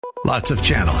Lots of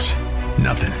channels,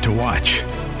 nothing to watch,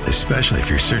 especially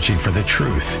if you're searching for the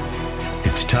truth.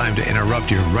 It's time to interrupt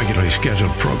your regularly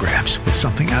scheduled programs with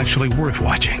something actually worth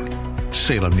watching.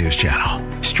 Salem News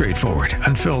Channel. Straightforward,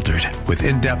 unfiltered, with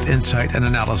in-depth insight and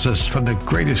analysis from the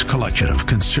greatest collection of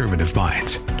conservative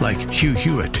minds like Hugh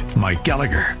Hewitt, Mike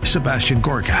Gallagher, Sebastian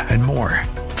Gorka, and more.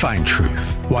 Find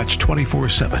truth. Watch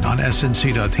 24/7 on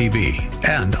snc.tv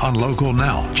and on Local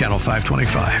Now, Channel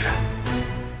 525.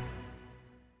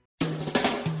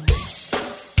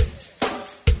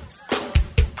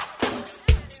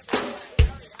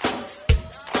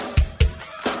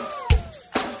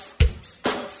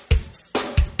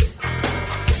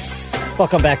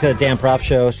 Welcome back to the Dan Proft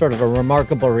Show. Sort of a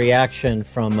remarkable reaction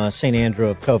from St. Andrew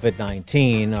of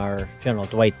COVID-19. Our General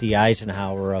Dwight D.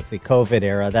 Eisenhower of the COVID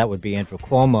era, that would be Andrew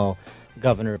Cuomo,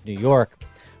 governor of New York,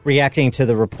 reacting to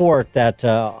the report that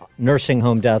nursing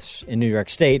home deaths in New York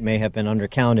State may have been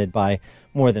undercounted by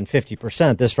more than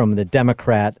 50%. This from the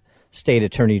Democrat state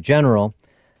attorney general.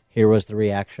 Here was the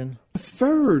reaction. A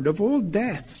third of all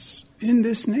deaths in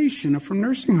this nation are from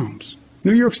nursing homes.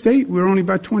 New York State, we're only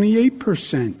about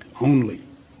 28% only.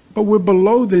 But we're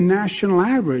below the national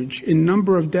average in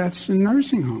number of deaths in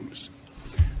nursing homes.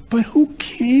 But who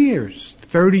cares?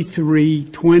 33,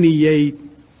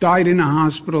 28, died in a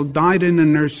hospital, died in a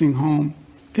nursing home.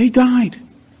 They died.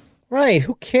 Right,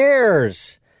 who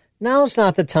cares? Now's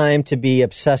not the time to be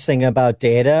obsessing about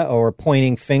data or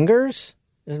pointing fingers.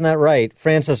 Isn't that right?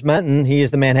 Francis Menton, he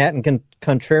is the Manhattan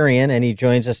Contrarian, and he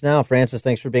joins us now. Francis,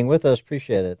 thanks for being with us.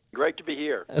 Appreciate it. Great to be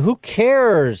here. Who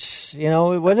cares? You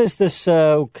know, what is this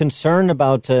concern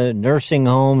about nursing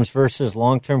homes versus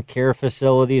long-term care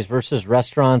facilities versus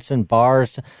restaurants and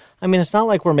bars? I mean, it's not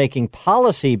like we're making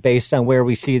policy based on where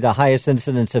we see the highest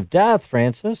incidence of death,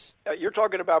 Francis. You're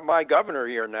talking about my governor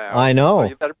here now. I know. So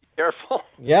you better be careful.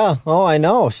 Yeah. Oh, I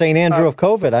know. St. Andrew of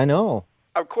COVID. I know.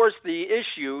 Of course, the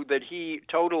issue that he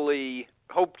totally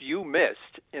hoped you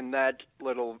missed in that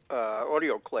little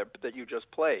audio clip that you just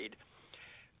played,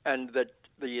 and that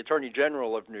the Attorney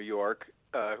General of New York,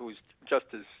 who's just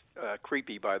as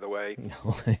creepy, by the way,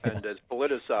 and as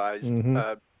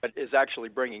politicized, but is actually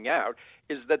bringing out,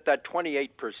 is that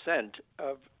 28%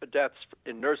 of deaths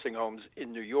in nursing homes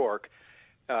in New York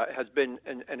has been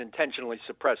an intentionally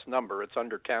suppressed number. It's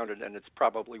undercounted, and it's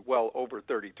probably well over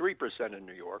 33% in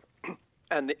New York.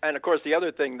 And of course, the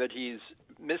other thing that he's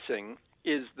missing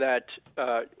is that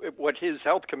what his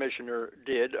health commissioner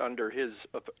did under his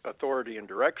authority and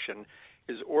direction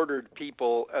is ordered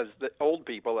people, old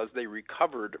people, as they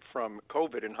recovered from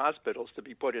COVID in hospitals, to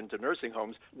be put into nursing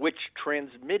homes, which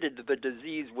transmitted the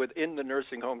disease within the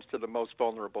nursing homes to the most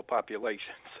vulnerable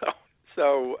population.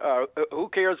 So who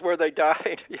cares where they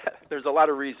died? Yeah, there's a lot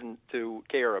of reason to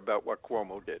care about what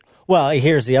Cuomo did. Well,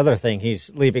 here's the other thing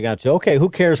he's leaving out. Okay, who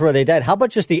cares where they died? How about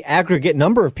just the aggregate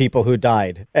number of people who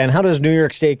died? And how does New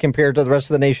York State compare to the rest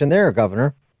of the nation there,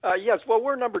 Governor? Yes, well,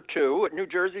 we're number 2. New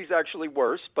Jersey's actually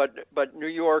worse, but New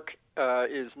York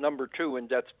is number 2 in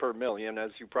deaths per million,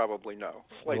 as you probably know,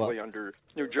 slightly under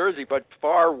New Jersey, but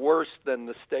far worse than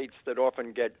the states that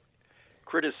often get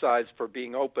criticized for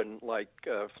being open, like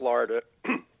Florida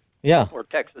or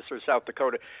Texas or South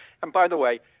Dakota. And by the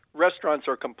way, restaurants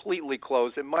are completely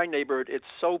closed. In my neighborhood, it's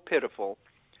so pitiful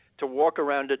to walk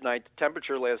around at night. The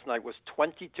temperature last night was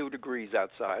 22 degrees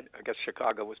outside. I guess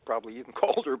Chicago was probably even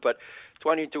colder, but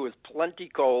 22 is plenty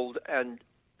cold, and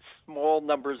small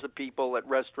numbers of people at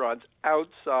restaurants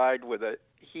outside with a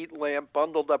heat lamp,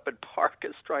 bundled up in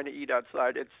parkas, trying to eat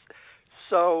outside. It's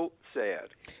so sad.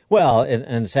 Well,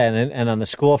 and sad, and on the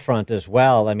school front as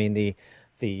well. I mean, the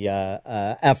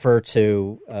effort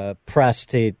to press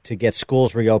to get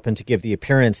schools reopened, to give the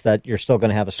appearance that you're still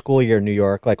going to have a school year in New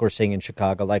York, like we're seeing in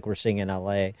Chicago, like we're seeing in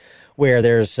L.A., where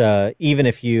there's even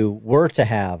if you were to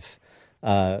have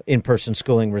in-person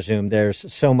schooling resume,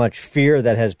 there's so much fear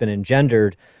that has been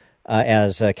engendered,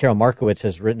 as Carol Markowitz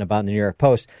has written about in the New York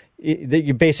Post, that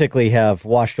you basically have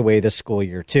washed away this school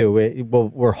year, too.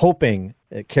 We're hoping,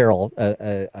 Carol,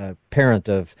 a parent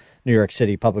of New York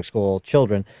City public school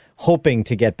children, hoping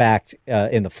to get back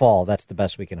in the fall. That's the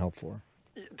best we can hope for.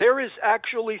 There is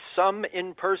actually some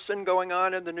in-person going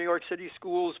on in the New York City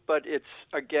schools, but it's,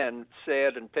 again,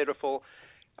 sad and pitiful.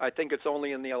 I think it's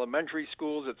only in the elementary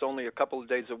schools. It's only a couple of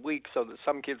days a week, so that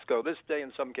some kids go this day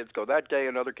and some kids go that day,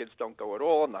 and other kids don't go at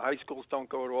all, and the high schools don't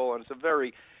go at all, and it's a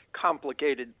very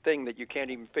complicated thing that you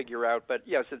can't even figure out. But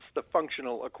yes, it's the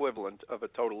functional equivalent of a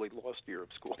totally lost year of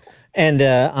school. And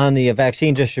on the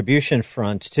vaccine distribution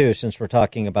front, too, since we're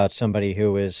talking about somebody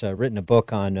who has written a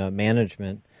book on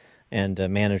management and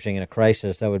managing in a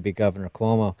crisis, that would be Governor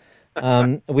Cuomo.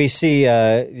 We see,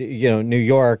 New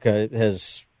York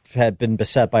has had been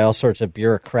beset by all sorts of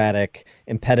bureaucratic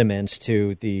impediments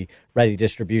to the ready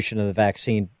distribution of the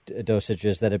vaccine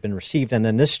dosages that have been received. And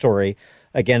then this story,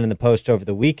 again in the Post over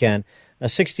the weekend, a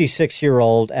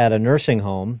 66-year-old at a nursing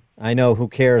home. I know, who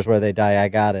cares where they die, I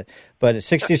got it. But a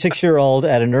 66-year-old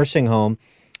at a nursing home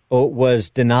was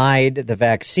denied the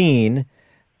vaccine,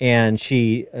 and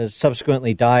she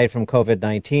subsequently died from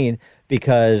COVID-19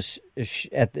 because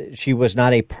she was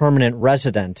not a permanent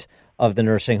resident of the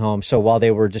nursing home. So while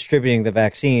they were distributing the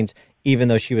vaccines, even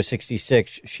though she was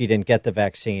 66, she didn't get the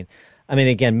vaccine. I mean,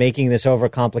 again, making this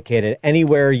overcomplicated.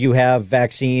 Anywhere you have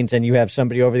vaccines and you have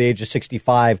somebody over the age of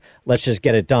 65, let's just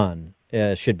get it done,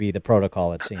 should be the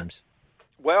protocol, it seems.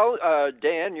 Well,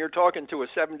 Dan, you're talking to a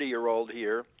 70-year-old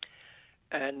here,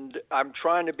 and I'm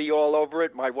trying to be all over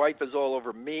it. My wife is all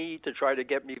over me to try to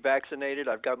get me vaccinated.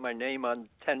 I've got my name on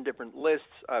 10 different lists.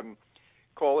 I'm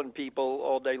calling people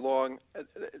all day long.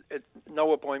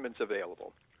 No appointments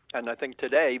available. And I think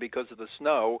today, because of the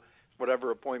snow,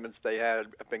 whatever appointments they had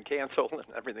have been canceled, and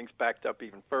everything's backed up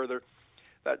even further.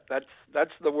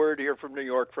 That's the word here from New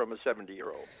York from a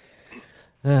 70-year-old.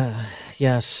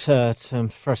 Yes, it's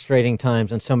frustrating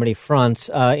times on so many fronts,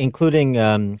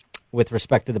 including with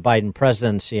respect to the Biden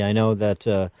presidency. I know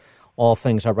that all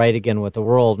things are right again with the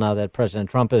world now that President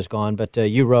Trump is gone, but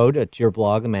you wrote at your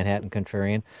blog, The Manhattan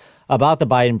Contrarian, about the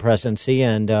Biden presidency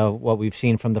and what we've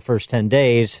seen from the first 10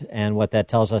 days and what that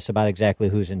tells us about exactly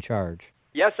who's in charge.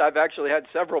 Yes, I've actually had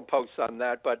several posts on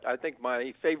that, but I think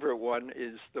my favorite one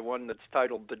is the one that's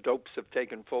titled "The Dopes Have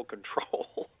Taken Full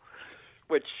Control,"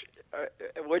 which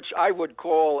I would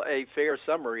call a fair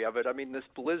summary of it. I mean, this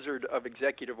blizzard of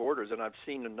executive orders, and I've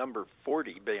seen a number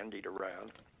 40 bandied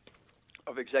around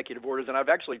of executive orders, and I've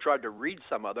actually tried to read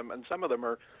some of them, and some of them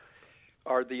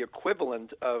are the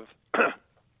equivalent of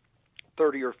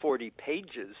 30 or 40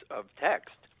 pages of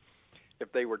text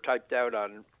if they were typed out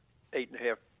on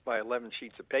 8.5 by 11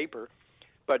 sheets of paper.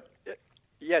 But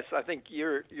yes, I think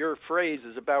your phrase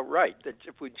is about right, that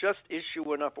if we just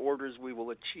issue enough orders, we will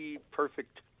achieve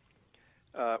perfect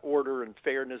order and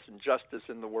fairness and justice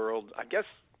in the world. I guess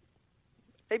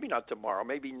maybe not tomorrow,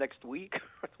 maybe next week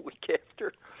or the week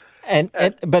after. And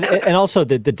also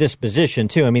the disposition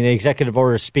too. I mean, the executive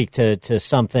orders speak to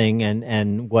something,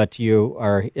 and what you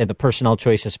are, the personnel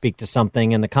choices speak to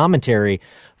something, and the commentary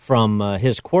from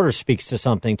his quarters speaks to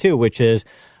something too, which is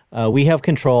we have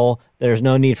control. There's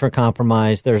no need for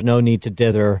compromise. There's no need to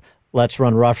dither. Let's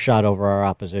run roughshod over our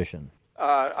opposition.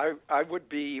 I would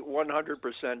be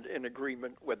 100% in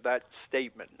agreement with that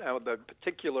statement. Now, the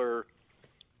particular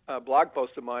blog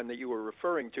post of mine that you were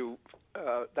referring to,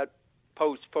 that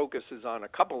post focuses on a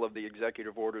couple of the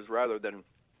executive orders rather than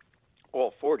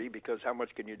all 40, because how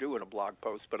much can you do in a blog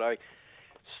post? But I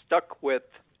stuck with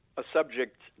a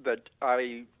subject that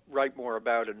I write more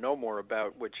about and know more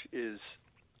about, which is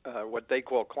what they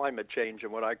call climate change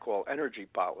and what I call energy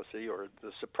policy, or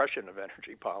the suppression of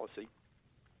energy policy.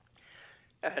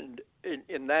 And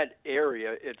in that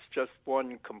area, it's just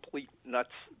one complete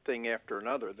nuts thing after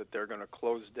another, that they're going to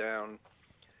close down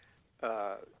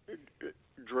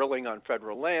drilling on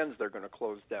federal lands. They're going to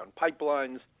close down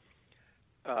pipelines.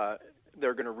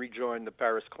 They're going to rejoin the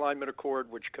Paris Climate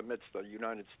Accord, which commits the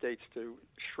United States to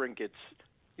shrink its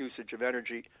usage of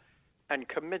energy, and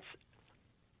commits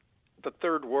the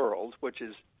third world, which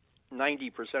is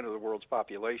 90% of the world's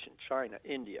population, China,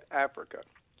 India, Africa,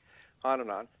 on and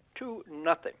on, to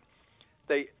nothing.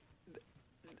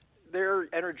 Their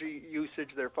energy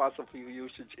usage, their fossil fuel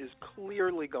usage, is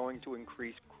clearly going to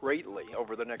increase greatly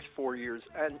over the next 4 years,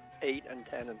 and 8 and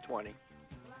 10 and 20.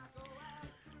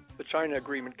 The China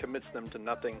agreement commits them to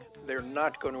nothing. They're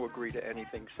not going to agree to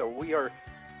anything. So we are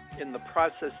in the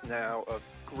process now of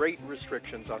great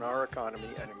restrictions on our economy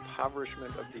and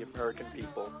impoverishment of the American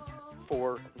people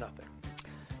for nothing.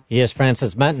 He is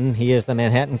Francis Menton. He is the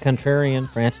Manhattan Contrarian.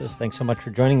 Francis, thanks so much for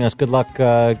joining us. Good luck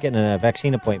getting a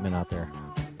vaccine appointment out there.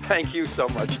 Thank you so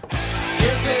much. Is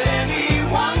it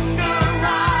any wonder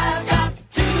I've got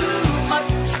too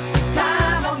much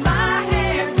time on my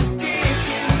hands,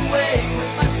 taking away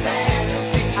with my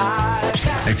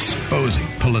sanity? Exposing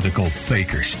political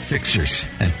fakers, fixers,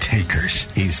 and takers.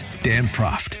 He's Dan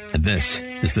Proft, and this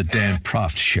is The Dan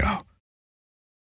Proft Show.